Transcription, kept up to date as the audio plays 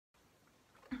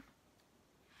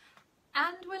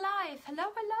And we're live. Hello,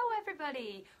 hello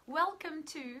everybody. Welcome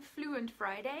to Fluent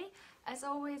Friday. As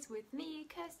always with me,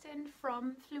 Kirsten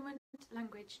from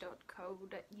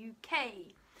fluentlanguage.co.uk.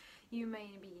 You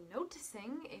may be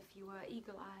noticing, if you are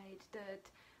eagle-eyed, that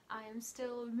I am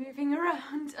still moving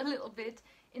around a little bit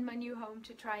in my new home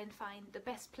to try and find the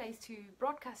best place to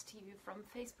broadcast to you from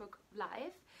Facebook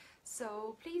Live.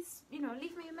 So please,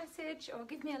 leave me a message or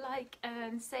give me a like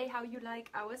and say how you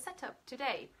like our setup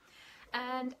today.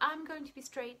 And I'm going to be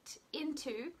straight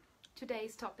into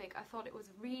today's topic. I thought it was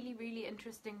a really, really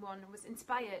interesting one. It was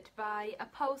inspired by a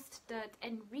post that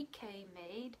Enrique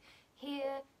made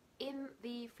here in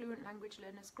the Fluent Language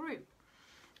Learners group.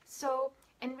 So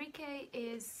Enrique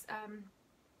is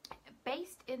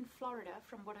based in Florida,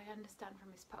 from what I understand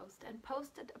from his post, and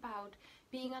posted about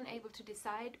being unable to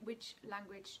decide which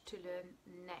language to learn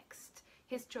next.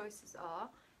 His choices are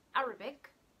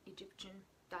Arabic, Egyptian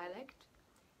dialect,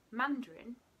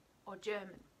 Mandarin or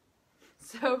German.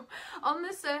 So on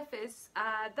the surface,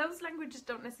 those languages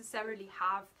don't necessarily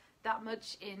have that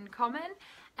much in common,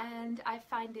 and I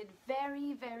find it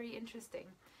very, very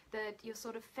interesting that you're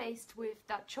sort of faced with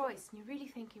that choice and you're really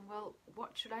thinking, well,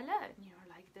 what should I learn?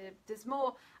 There's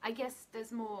more, I guess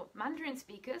there's more Mandarin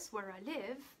speakers where I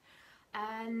live,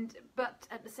 but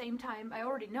at the same time I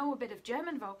already know a bit of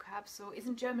German vocab, so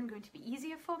isn't German going to be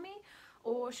easier for me?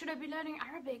 Or should I be learning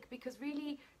Arabic because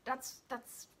really that's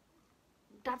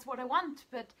what I want,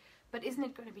 but isn't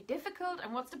it going to be difficult?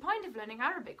 And what's the point of learning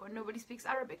Arabic when nobody speaks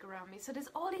Arabic around me? So there's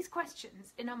all these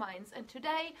questions in our minds, and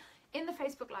today in the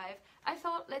Facebook Live I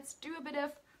thought let's do a bit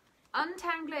of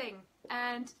untangling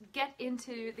and get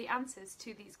into the answers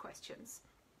to these questions.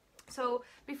 So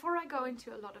before I go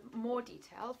into a lot of more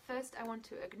detail, first I want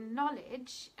to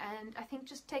acknowledge, and I think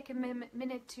just take a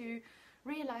minute to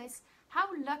realize how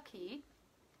lucky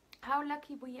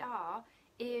we are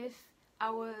if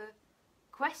our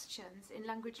questions in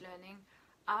language learning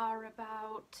are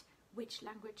about which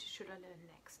language should I learn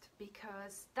next,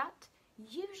 because that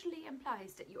usually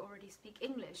implies that you already speak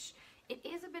English. It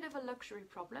is a bit of a luxury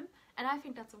problem, and I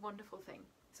think that's a wonderful thing.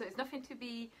 So it's nothing to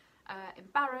be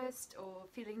embarrassed or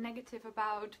feeling negative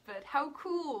about, but how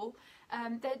cool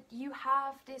that you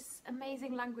have this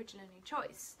amazing language learning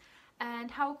choice.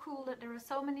 And how cool that there are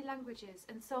so many languages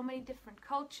and so many different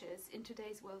cultures in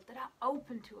today's world that are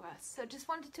open to us. So just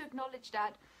wanted to acknowledge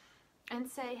that and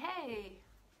say, hey,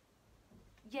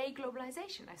 yay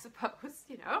globalization, I suppose,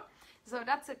 So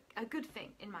that's a good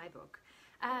thing in my book.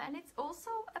 And it's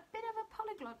also a bit of a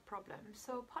polyglot problem.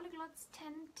 So polyglots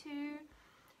tend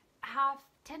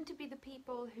to be the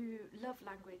people who love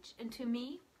language. And to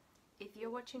me, if you're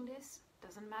watching this,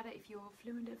 doesn't matter if you're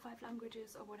fluent in 5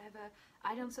 languages or whatever,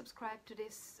 I don't subscribe to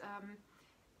this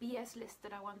BS list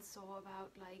that I once saw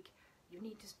about like you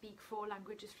need to speak 4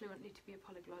 languages fluently to be a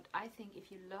polyglot. I think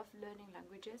if you love learning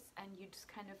languages and you just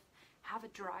kind of have a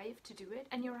drive to do it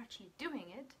and you're actually doing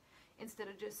it instead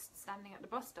of just standing at the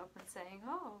bus stop and saying,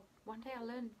 oh, one day I'll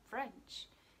learn French.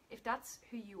 If that's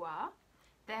who you are,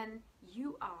 then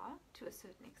you are to a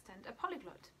certain extent a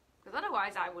polyglot, because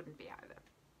otherwise I wouldn't be either.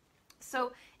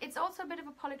 So it's also a bit of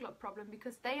a polyglot problem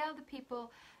because they are the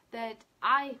people that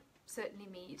I certainly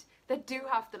meet that do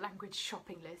have the language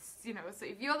shopping lists, So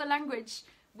if you're the language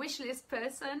wish list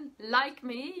person like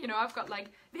me, I've got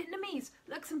like Vietnamese,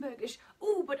 Luxembourgish,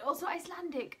 oh, but also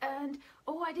Icelandic, and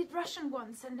oh, I did Russian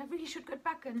once and I really should get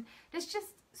back, and there's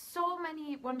just so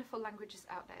many wonderful languages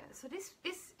out there. So it is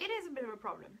a bit of a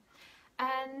problem.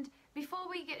 And before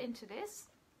we get into this,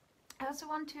 I also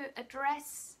want to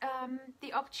address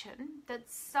the option that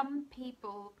some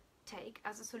people take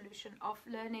as a solution of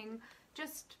learning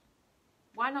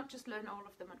why not just learn all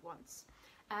of them at once?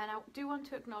 And I do want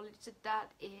to acknowledge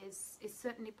that is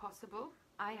certainly possible.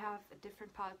 I have at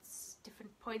different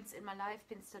points in my life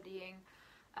been studying,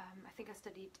 I think I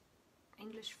studied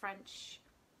English, French,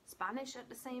 Spanish at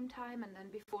the same time, and then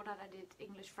before that I did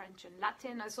English, French and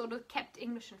Latin. I sort of kept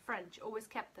English and French, always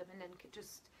kept them, and then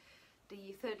just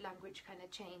the third language kind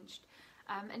of changed.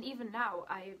 And even now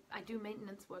I do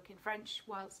maintenance work in French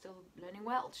while still learning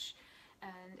Welsh,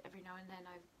 and every now and then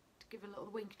I give a little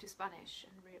wink to Spanish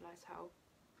and realise how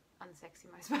unsexy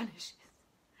my Spanish is.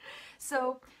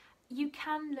 So you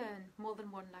can learn more than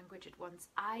one language at once.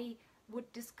 I would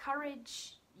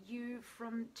discourage you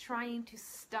from trying to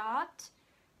start,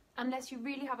 unless you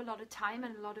really have a lot of time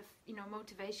and a lot of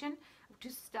motivation, to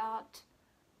start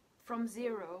from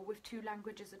 0 with 2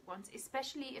 languages at once,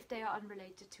 especially if they are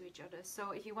unrelated to each other. So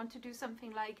if you want to do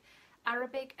something like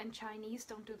Arabic and Chinese,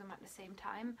 don't do them at the same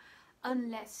time.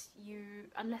 unless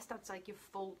that's like your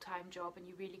full-time job and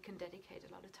you really can dedicate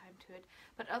a lot of time to it.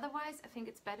 But otherwise, I think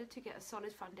it's better to get a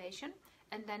solid foundation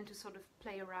and then to sort of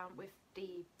play around with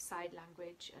the side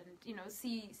language and, you know,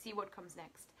 see what comes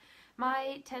next.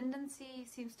 My tendency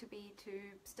seems to be to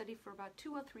study for about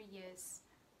 2 or 3 years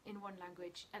in one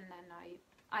language, and then I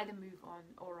either move on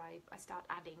or I start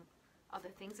adding other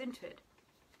things into it.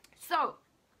 So,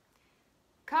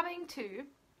 coming to,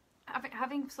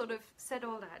 having sort of said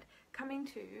all that,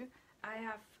 I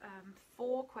have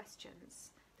 4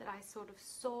 questions that I sort of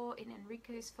saw in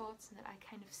Enrico's thoughts and that I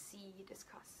kind of see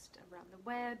discussed around the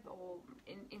web or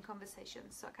in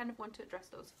conversations. So I kind of want to address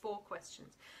those 4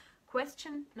 questions.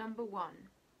 Question number 1.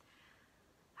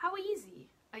 How easy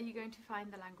are you going to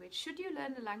find the language? Should you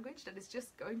learn a language that is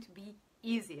just going to be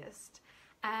easiest?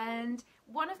 And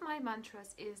one of my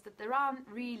mantras is that there aren't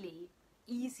really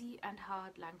easy and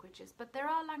hard languages, but there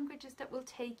are languages that will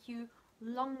take you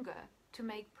longer to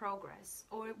make progress,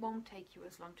 or it won't take you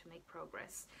as long to make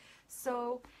progress.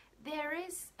 So there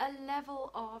is a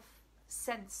level of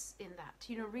sense in that,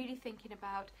 you know, really thinking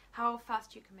about how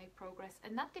fast you can make progress,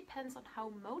 and that depends on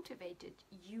how motivated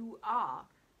you are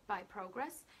by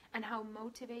progress and how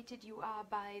motivated you are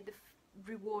by the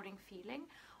rewarding feeling,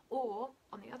 or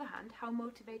on the other hand, how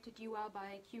motivated you are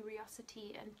by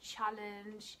curiosity and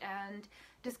challenge and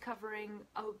discovering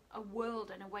a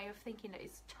world and a way of thinking that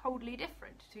is totally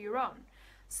different to your own.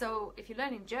 So if you're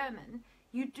learning German,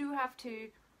 you do have to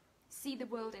see the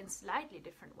world in slightly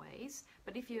different ways,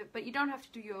 but you don't have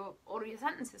to do all your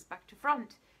sentences back to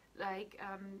front, like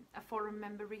a forum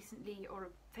member recently, or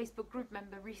a Facebook group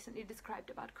member recently described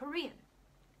about Korean.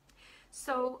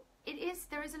 So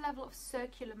there is a level of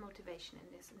circular motivation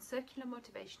in this, and circular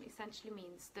motivation essentially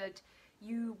means that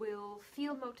you will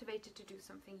feel motivated to do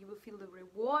something, you will feel the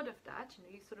reward of that, you know,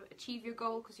 you sort of achieve your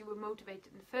goal because you were motivated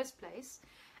in the first place,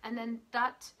 and then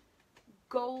that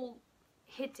goal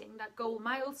hitting, that goal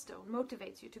milestone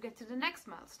motivates you to get to the next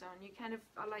milestone. You kind of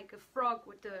are like a frog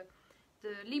with the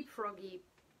leapfroggy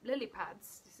lily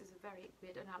pads. This is a very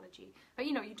weird analogy, but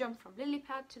you know, you jump from lily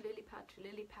pad to lily pad to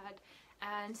lily pad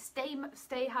and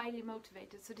stay highly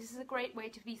motivated. So this is a great way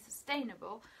to be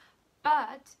sustainable.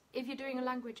 But if you're doing a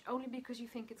language only because you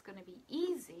think it's going to be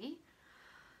easy,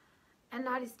 and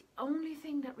that is the only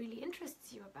thing that really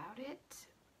interests you about it,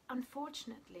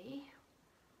 unfortunately,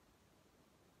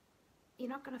 you're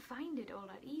not going to find it all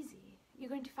that easy. You're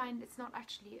going to find it's not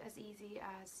actually as easy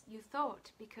as you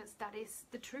thought, because that is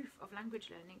the truth of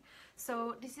language learning.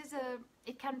 So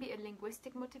it can be a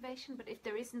linguistic motivation, but if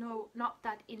there is not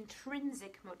that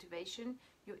intrinsic motivation,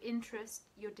 your interest,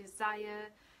 your desire,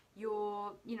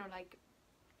 your, you know, like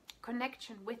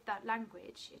connection with that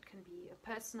language, it can be a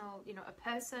personal, you know, a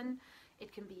person,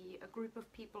 it can be a group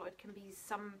of people, it can be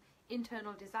some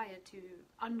internal desire to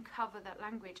uncover that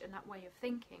language and that way of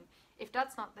thinking. If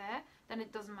that's not there, then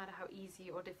it doesn't matter how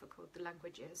easy or difficult the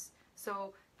language is.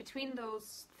 So between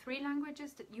those 3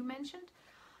 languages that you mentioned,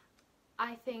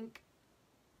 I think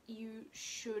you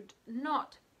should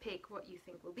not pick what you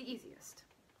think will be easiest.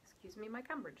 Excuse me, my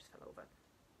camera just fell over.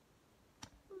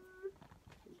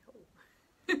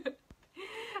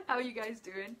 How are you guys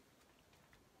doing?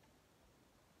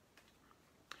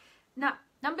 Now,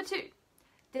 number 2.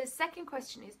 The second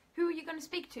question is, who are you going to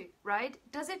speak to, right?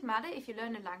 Does it matter if you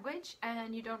learn a language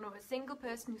and you don't know a single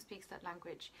person who speaks that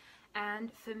language?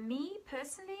 And for me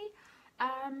personally,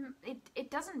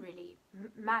 it doesn't really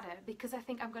matter, because I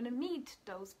think I'm going to meet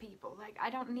those people. Like, I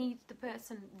don't need the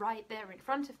person right there in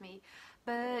front of me,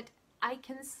 but I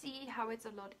can see how it's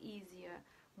a lot easier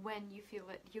when you feel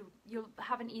that you'll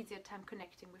have an easier time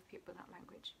connecting with people in that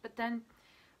language. But then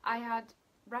I had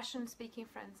Russian speaking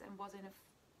friends and was in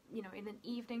an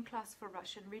evening class for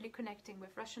Russian, really connecting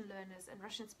with Russian learners and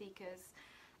Russian speakers,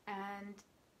 and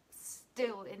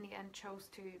still in the end chose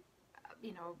to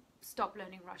stop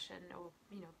learning Russian, or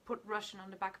put Russian on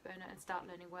the back burner and start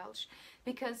learning Welsh,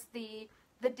 because the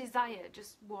desire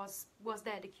just was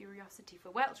there. The curiosity for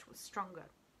Welsh was stronger.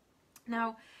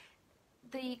 Now,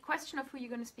 the question of who you're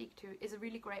going to speak to is a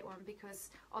really great one, because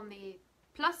on the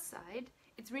plus side,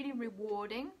 it's really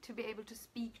rewarding to be able to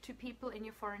speak to people in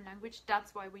your foreign language.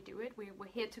 That's why we do it. We're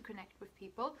here to connect with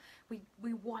people.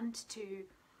 We want to,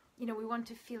 we want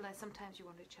to feel that sometimes you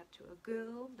want to chat to a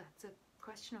girl, that's a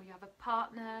question, or you have a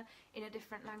partner in a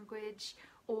different language,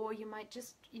 or you might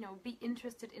just, be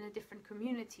interested in a different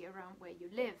community around where you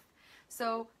live.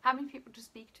 So having people to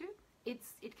speak to,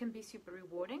 it can be super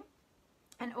rewarding,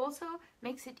 and also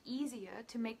makes it easier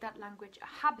to make that language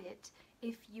a habit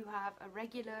if you have a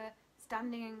regular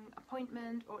standing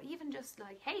appointment, or even just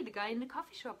like, hey, the guy in the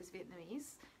coffee shop is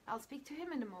Vietnamese, I'll speak to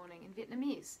him in the morning in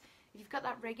Vietnamese. If you've got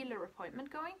that regular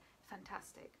appointment going,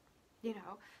 fantastic. You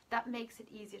know, that makes it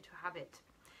easier to have it.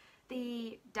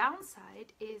 The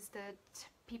downside is that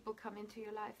people come into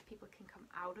your life, people can come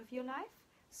out of your life.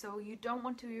 So you don't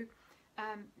want to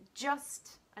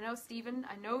I know, Stephen,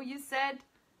 I know you said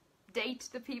date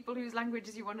the people whose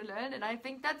languages you want to learn, and I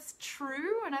think that's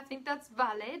true, and I think that's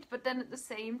valid, but then at the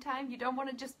same time, you don't want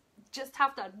to just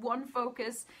have that one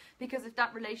focus, because if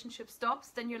that relationship stops,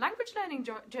 then your language learning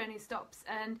journey stops,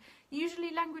 and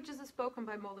usually languages are spoken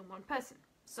by more than one person.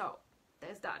 So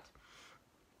there's that.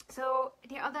 So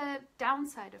the other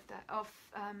downside of that,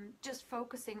 just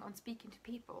focusing on speaking to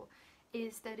people,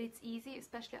 is that it's easy,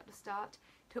 especially at the start,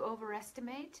 to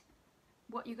overestimate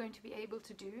what you're going to be able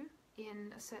to do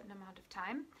in a certain amount of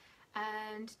time,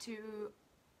 and to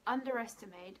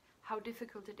underestimate how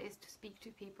difficult it is to speak to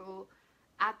people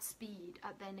at speed,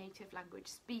 at their native language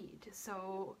speed.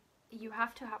 So you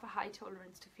have to have a high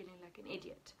tolerance to feeling like an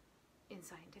idiot, in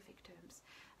scientific terms.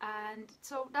 And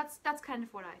so that's kind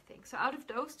of what I think. So out of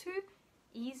those two,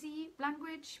 easy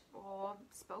language or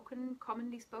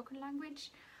commonly spoken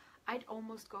language, I'd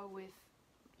almost go with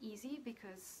easy,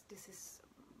 because this is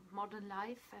modern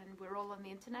life and we're all on the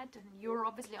internet, and you're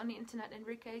obviously on the internet,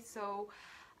 Enrique. So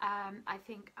I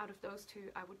think out of those two,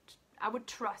 I would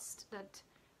trust that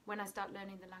when I start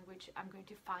learning the language, I'm going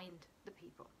to find the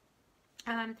people.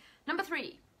 Number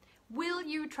 3, will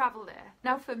you travel there?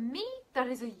 Now for me, that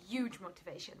is a huge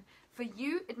motivation. For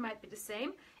you, it might be the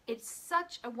same. It's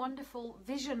such a wonderful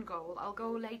vision goal. I'll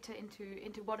go later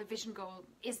into what a vision goal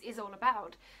is all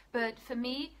about. But for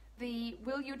me,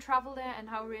 will you travel there, and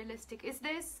how realistic is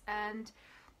this? And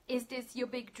is this your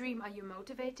big dream? Are you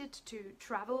motivated to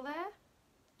travel there?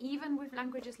 Even with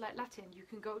languages like Latin, you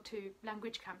can go to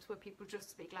language camps where people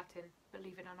just speak Latin,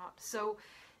 believe it or not. So,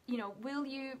 you know,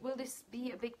 will this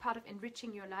be a big part of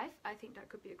enriching your life? I think that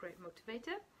could be a great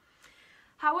motivator.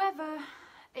 However,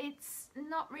 it's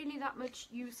not really that much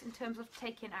use in terms of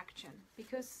taking action,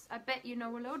 because I bet you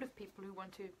know a load of people who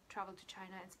want to travel to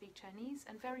China and speak Chinese,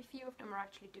 and very few of them are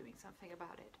actually doing something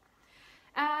about it.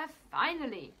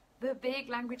 Finally, the big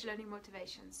language learning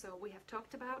motivation. So we have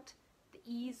talked about the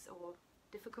ease or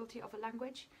difficulty of a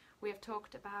language. We have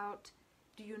talked about,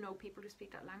 do you know people who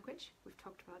speak that language? We've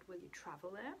talked about, will you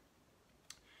travel there?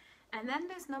 And then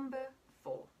there's number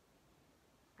 4.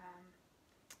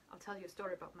 I'll tell you a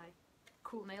story about my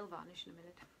cool nail varnish in a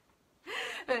minute.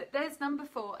 But there's number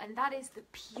 4, and that is the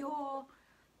pure,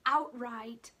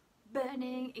 outright,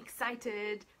 burning,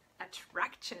 excited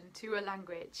attraction to a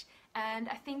language. And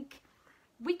I think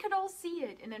we could all see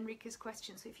it in Enrique's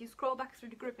question. So if you scroll back through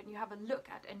the group and you have a look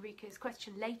at Enrique's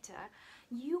question later,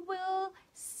 you will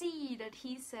see that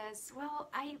he says, well,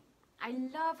 I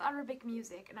love Arabic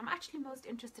music, and I'm actually most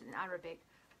interested in Arabic,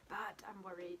 but I'm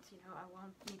worried, you know, I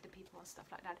won't meet the people and stuff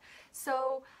like that.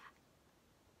 So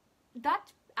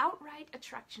that outright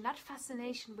attraction, that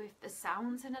fascination with the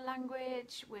sounds in a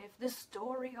language, with the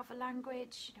story of a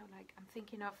language, you know, like I'm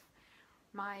thinking of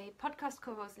my podcast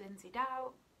co-host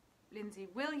Lindsay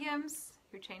Williams,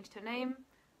 who changed her name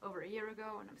over a year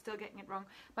ago, and I'm still getting it wrong.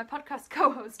 My podcast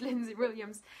co-host Lindsay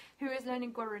Williams, who is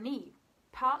learning Guarani,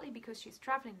 partly because she's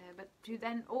traveling there, but who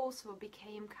then also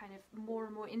became kind of more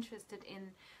and more interested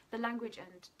in the language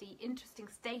and the interesting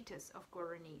status of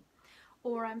Guarani.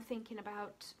 Or I'm thinking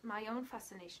about my own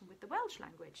fascination with the Welsh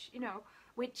language, you know,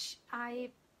 which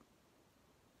I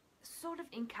sort of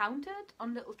encountered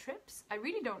on little trips. I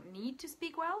really don't need to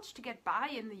speak Welsh to get by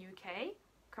in the UK.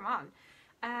 Come on.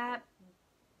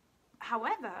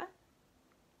 However,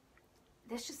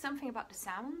 there's just something about the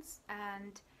sounds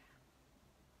and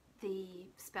the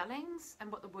spellings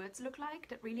and what the words look like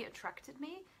that really attracted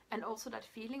me, and also that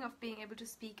feeling of being able to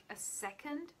speak a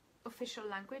second official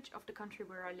language of the country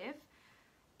where I live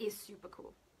is super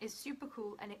cool. It's super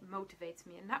cool, and it motivates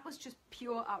me, and that was just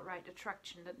pure outright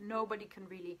attraction that nobody can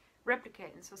really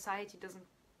replicate, and society doesn't,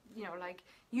 you know, like,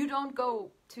 you don't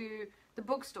go to the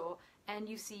bookstore and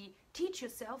you see teach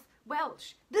yourself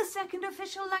Welsh, the second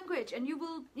official language, and you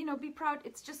will, you know, be proud.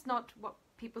 It's just not what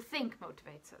people think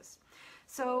motivates us.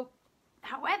 So,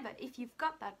 however, if you've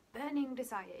got that burning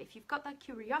desire, if you've got that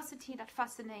curiosity, that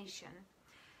fascination,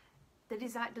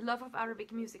 the love of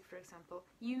Arabic music, for example,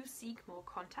 you seek more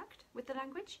contact with the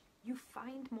language, you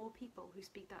find more people who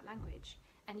speak that language,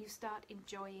 and you start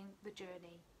enjoying the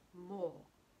journey more.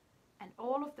 And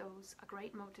all of those are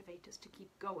great motivators to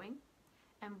keep going.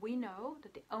 And we know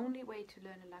that the only way to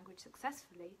learn a language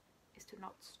successfully is to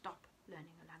not stop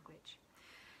learning a language.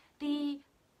 The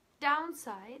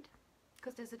downside,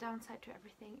 because there's a downside to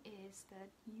everything, is that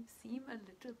you seem a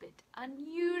little bit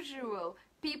unusual.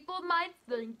 People might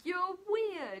think you're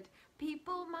weird.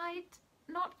 People might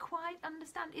not quite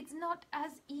understand. It's not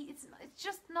as it's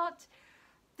just not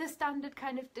the standard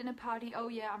kind of dinner party. Oh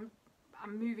yeah,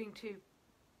 I'm moving to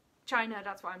China,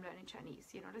 that's why I'm learning Chinese.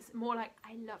 You know, it's more like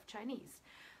I love Chinese.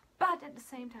 But at the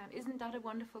same time, isn't that a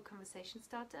wonderful conversation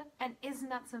starter? And isn't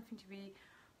that something to be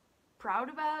proud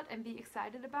about and be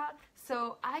excited about?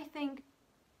 So I think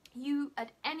you,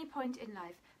 at any point in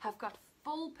life, have got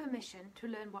full permission to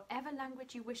learn whatever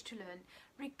language you wish to learn,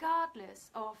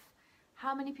 regardless of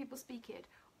how many people speak it,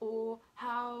 or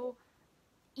how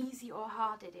easy or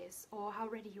hard it is, or how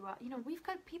ready you are. You know, we've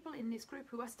got people in this group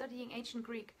who are studying ancient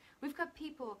Greek. We've got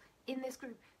people in this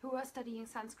group who are studying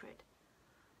Sanskrit.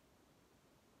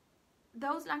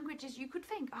 Those languages you could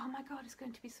think, oh my god, it's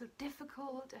going to be so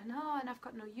difficult, and I've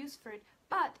got no use for it.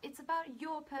 But it's about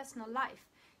your personal life.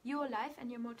 Your life and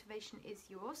your motivation is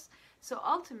yours. So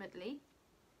ultimately,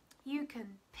 you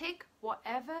can pick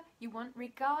whatever you want,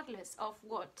 regardless of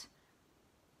what,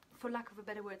 for lack of a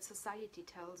better word, society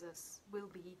tells us will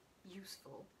be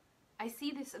useful. I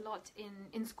see this a lot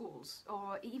in schools,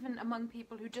 or even among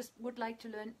people who just would like to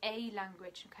learn a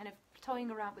language and kind of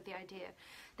toying around with the idea.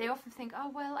 They often think,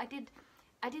 oh well, I did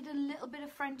a little bit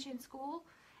of French in school,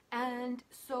 and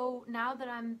so now that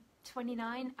I'm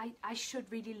 29, I should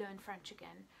really learn French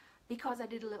again because I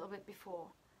did a little bit before.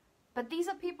 But these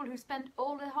are people who spend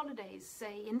all their holidays,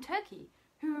 say, in Turkey,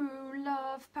 who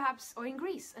love perhaps, or in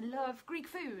Greece, and love Greek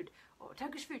food or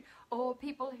Turkish food, or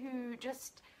people who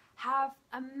just have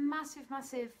a massive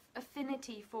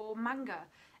affinity for manga,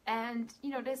 and you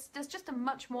know, there's just a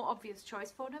much more obvious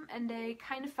choice for them, and they're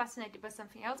kind of fascinated by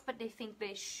something else, but they think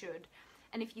they should.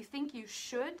 And if you think you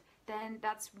should, then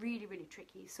that's really, really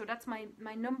tricky. So that's my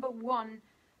number one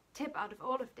tip out of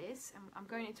all of this, and I'm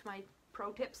going into my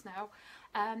pro tips now,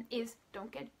 is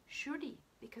don't get shouldy,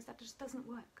 because that just doesn't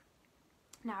work.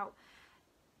 Now,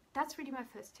 that's really my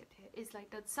first tip here, is like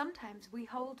that sometimes we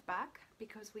hold back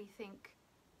because we think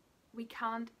we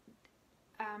can't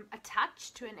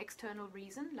attach to an external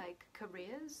reason, like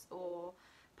careers or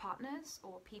partners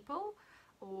or people,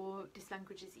 or this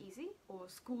language is easy, or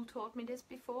school taught me this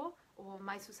before, or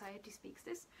my society speaks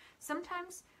this.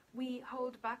 Sometimes we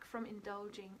hold back from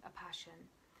indulging a passion,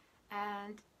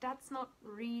 and that's not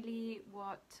really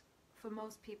what, for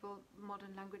most people,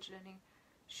 modern language learning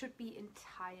should be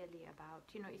entirely about.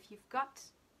 You know, if you've got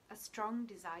a strong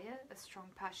desire, a strong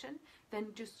passion, then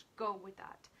just go with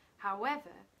that. However,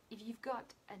 if you've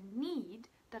got a need,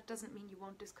 that doesn't mean you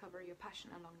won't discover your passion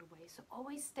along the way. So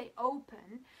always stay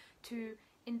open to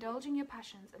indulging your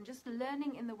passions and just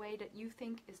learning in the way that you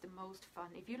think is the most fun.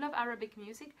 If you love Arabic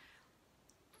music,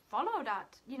 follow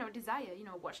that, you know, desire. You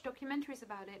know, watch documentaries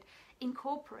about it,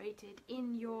 incorporate it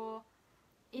in your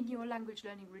language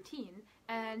learning routine.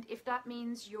 And if that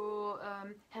means your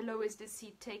hello, is this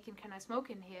seat taken, can I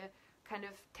smoke in here kind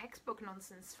of textbook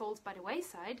nonsense falls by the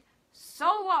wayside,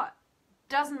 so what?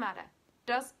 Doesn't matter.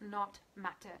 Does not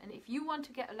matter. And if you want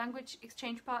to get a language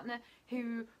exchange partner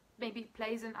who maybe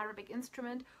plays an Arabic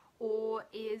instrument, or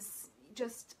is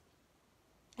just,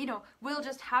 you know, will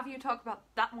just have you talk about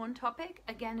that one topic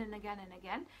again and again and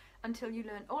again until you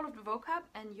learn all of the vocab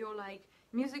and you're like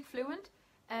music fluent,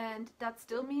 and that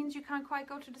still means you can't quite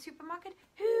go to the supermarket,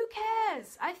 who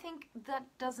cares? I think that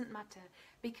doesn't matter,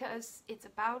 because it's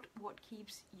about what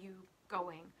keeps you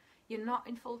going. You're not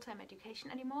in full-time education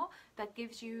anymore. That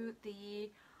gives you the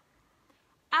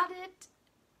added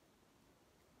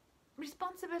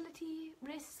responsibility,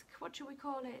 risk, what should we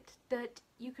call it, that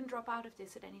you can drop out of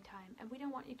this at any time. And we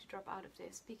don't want you to drop out of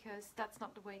this, because that's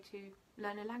not the way to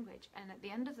learn a language. And at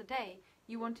the end of the day,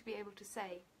 you want to be able to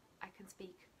say, I can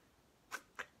speak.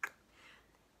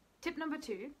 Tip number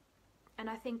 2, and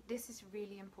I think this is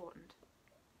really important.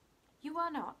 You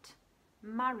are not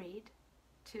married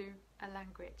to a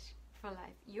language for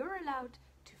life. You're allowed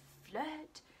to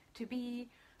flirt, to be,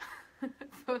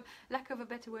 for lack of a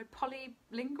better word,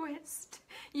 polylinguist.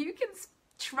 You can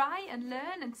try and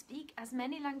learn and speak as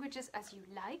many languages as you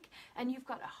like, and you've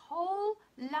got a whole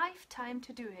lifetime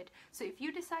to do it. So if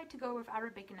you decide to go with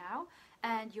Arabic now,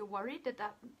 and you're worried that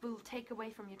that will take away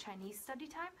from your Chinese study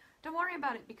time, don't worry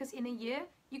about it, because in a year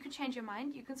you can change your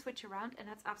mind, you can switch around, and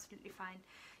that's absolutely fine.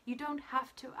 You don't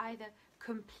have to either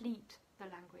complete the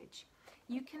language.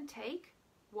 You can take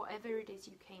whatever it is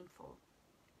you came for.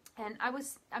 And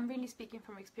I'm really speaking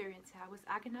from experience here. I was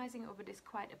agonizing over this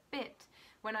quite a bit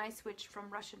when I switched from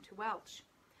Russian to Welsh.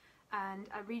 And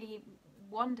I really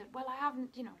wondered, well, I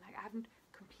haven't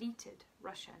completed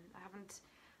Russian. I haven't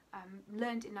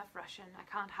learned enough Russian. I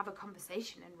can't have a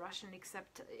conversation in Russian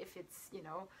except if it's, you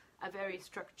know, a very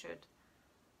structured,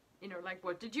 you know, like,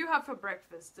 what did you have for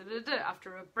breakfast?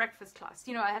 After a breakfast class.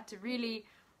 You know, I had to really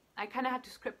I kind of had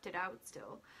to script it out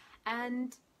still.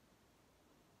 And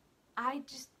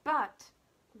but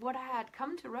what I had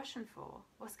come to Russian for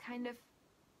was kind of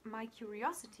my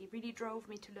curiosity really drove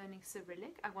me to learning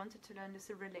Cyrillic. I wanted to learn the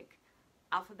Cyrillic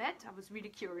alphabet. I was really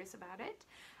curious about it.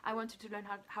 I wanted to learn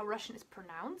how Russian is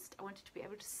pronounced. I wanted to be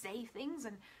able to say things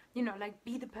and, you know, like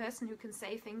be the person who can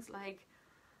say things like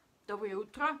Доброе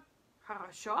утро,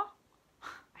 хорошо.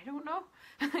 I don't know.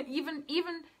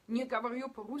 even не говорю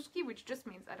по-русски, which just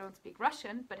means I don't speak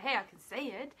Russian, but hey, I can say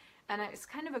it, and it's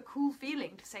kind of a cool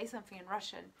feeling to say something in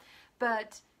Russian.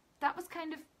 But that was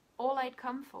kind of all I'd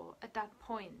come for at that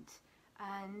point,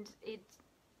 and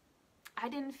I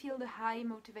didn't feel the high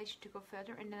motivation to go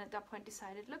further, and then at that point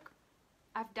decided, look,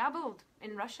 I've dabbled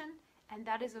in Russian, and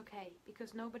that is okay,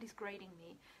 because nobody's grading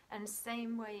me. And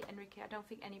same way, Enrique, I don't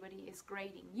think anybody is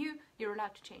grading you. You're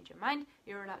allowed to change your mind,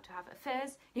 you're allowed to have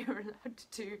affairs, you're allowed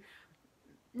to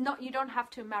you don't have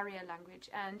to marry a language,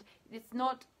 and it's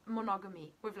not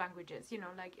monogamy with languages, you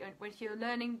know, like when you're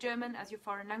learning German as your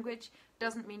foreign language,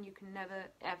 doesn't mean you can never,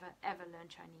 ever learn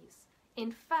Chinese.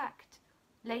 In fact,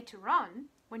 later on,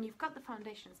 when you've got the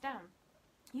foundations down,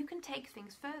 you can take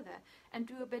things further and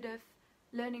do a bit of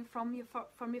learning from your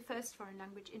first foreign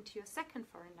language into your second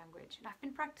foreign language. And I've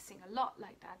been practicing a lot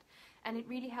like that, and it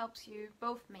really helps you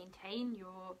both maintain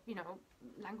your, you know,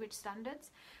 language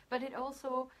standards, but it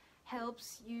also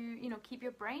helps you, you know, keep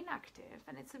your brain active.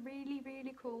 And it's a really,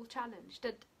 really cool challenge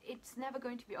that it's never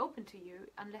going to be open to you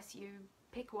unless you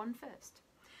pick one first.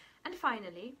 And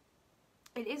finally,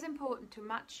 it is important to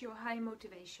match your high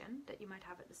motivation that you might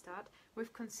have at the start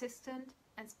with consistent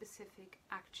and specific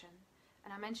action.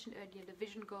 And I mentioned earlier the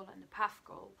vision goal and the path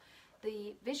goal.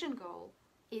 The vision goal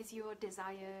is your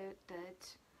desire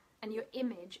and your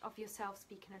image of yourself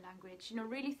speaking a language. You know,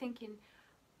 really thinking,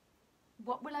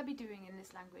 what will I be doing in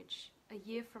this language a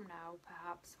year from now,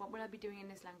 perhaps? What will I be doing in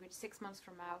this language 6 months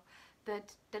from now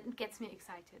that gets me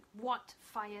excited? What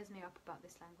fires me up about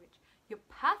this language? Your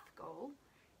path goal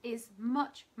is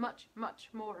much, much, much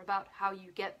more about how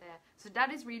you get there. So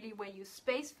that is really where you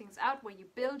space things out, where you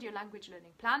build your language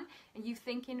learning plan, and you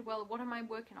thinking, well, what am I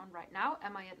working on right now?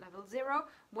 Am I at level 0?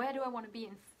 Where do I want to be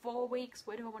in 4 weeks?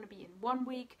 Where do I want to be in 1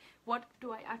 week? What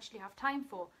do I actually have time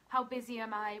for? How busy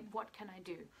am I? What can I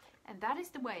do? And that is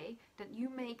the way that you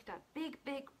make that big,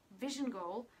 big vision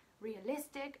goal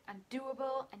realistic and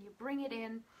doable, and you bring it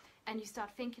in and you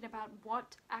start thinking about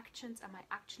what actions am I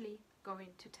actually going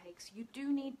to take. So you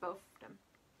do need both of them.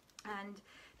 And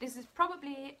this is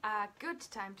probably a good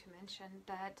time to mention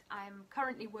that I'm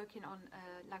currently working on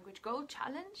a language goal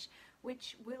challenge,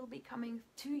 which will be coming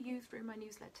to you through my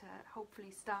newsletter,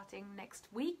 hopefully starting next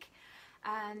week.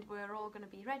 And we're all going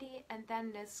to be ready. And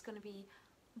then there's going to be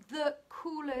the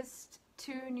coolest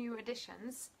 2 new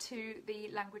additions to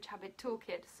the Language Habit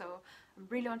Toolkit. So I'm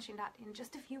relaunching that in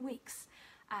just a few weeks.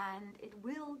 And it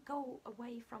will go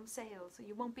away from sale, so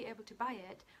you won't be able to buy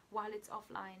it while it's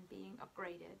offline being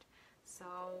upgraded.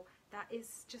 So that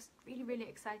is just really, really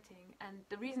exciting. And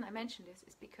the reason I mention this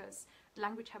is because the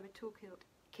Language Habit Toolkit,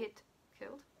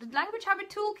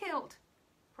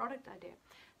 product idea.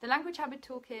 The Language Habit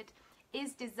Toolkit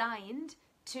is designed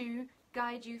to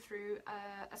guide you through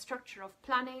a structure of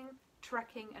planning,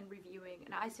 tracking and reviewing,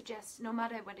 and I suggest no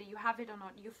matter whether you have it or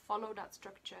not, you follow that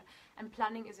structure. And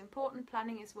planning is important.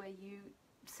 Planning is where you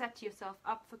set yourself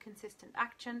up for consistent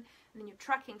action, and then your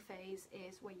tracking phase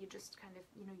is where you just kind of,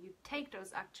 you know, you take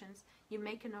those actions, you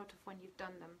make a note of when you've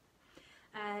done them.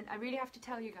 And I really have to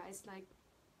tell you guys, like,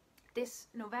 this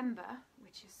November,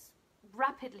 which is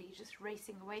rapidly just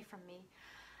racing away from me,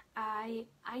 I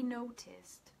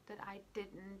noticed that I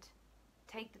didn't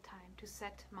take the time to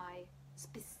set my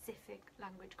specific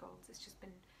language goals. It's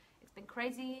been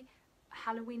crazy.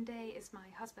 Halloween Day is my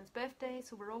husband's birthday,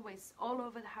 so we're always all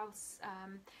over the house,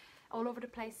 all over the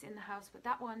place in the house with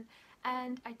that one,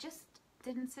 and I just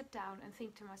didn't sit down and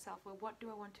think to myself, well, what do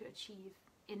I want to achieve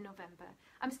in November?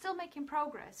 I'm still making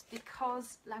progress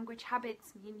because language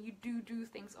habits mean you do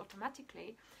things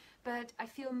automatically, but I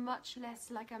feel much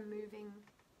less like I'm moving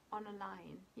on a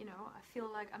line, you know. I feel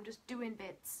like I'm just doing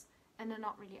bits and they're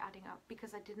not really adding up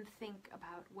because I didn't think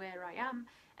about where I am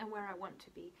and where I want to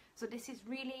be. So this is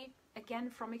really, again,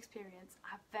 from experience,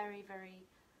 a very, very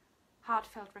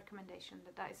heartfelt recommendation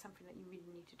that is something that you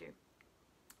really need to do.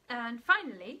 And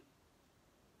finally,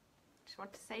 just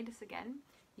want to say this again,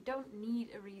 you don't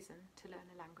need a reason to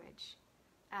learn a language.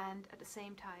 And at the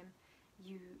same time,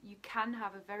 you can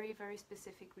have a very, very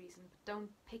specific reason, but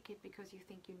don't pick it because you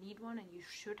think you need one and you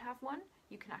should have one.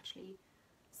 You can actually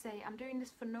say I'm doing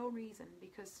this for no reason,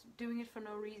 because doing it for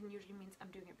no reason usually means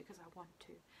I'm doing it because I want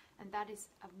to. And that is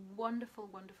a wonderful,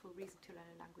 wonderful reason to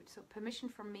learn a language. So permission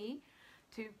from me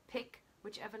to pick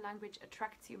whichever language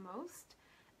attracts you most.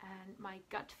 And my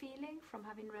gut feeling from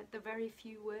having read the very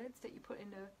few words that you put in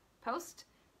the post,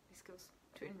 this goes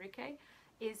to Enrique,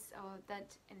 is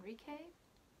that Enrique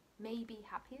may be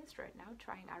happiest right now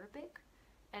trying Arabic.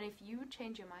 And if you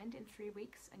change your mind in 3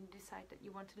 weeks and you decide that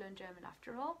you want to learn German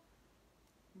after all,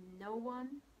 no one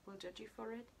will judge you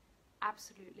for it.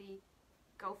 Absolutely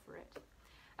go for it.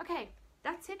 Okay,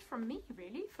 that's it from me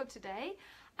really for today.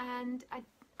 And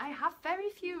I have very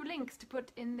few links to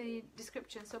put in the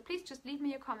description, so please just leave me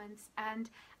your comments and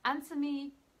answer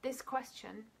me this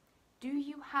question. Do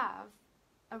you have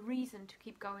a reason to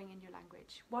keep going in your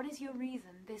language? What is your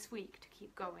reason this week to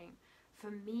keep going? For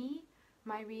me,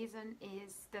 my reason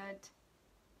is that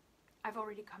I've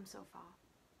already come so far.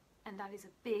 And that is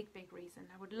a big, big reason.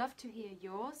 I would love to hear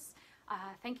yours.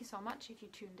 Thank you so much if you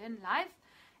tuned in live.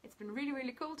 It's been really,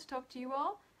 really cool to talk to you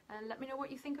all. And let me know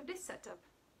what you think of this setup.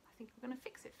 I think we're going to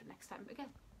fix it for next time again.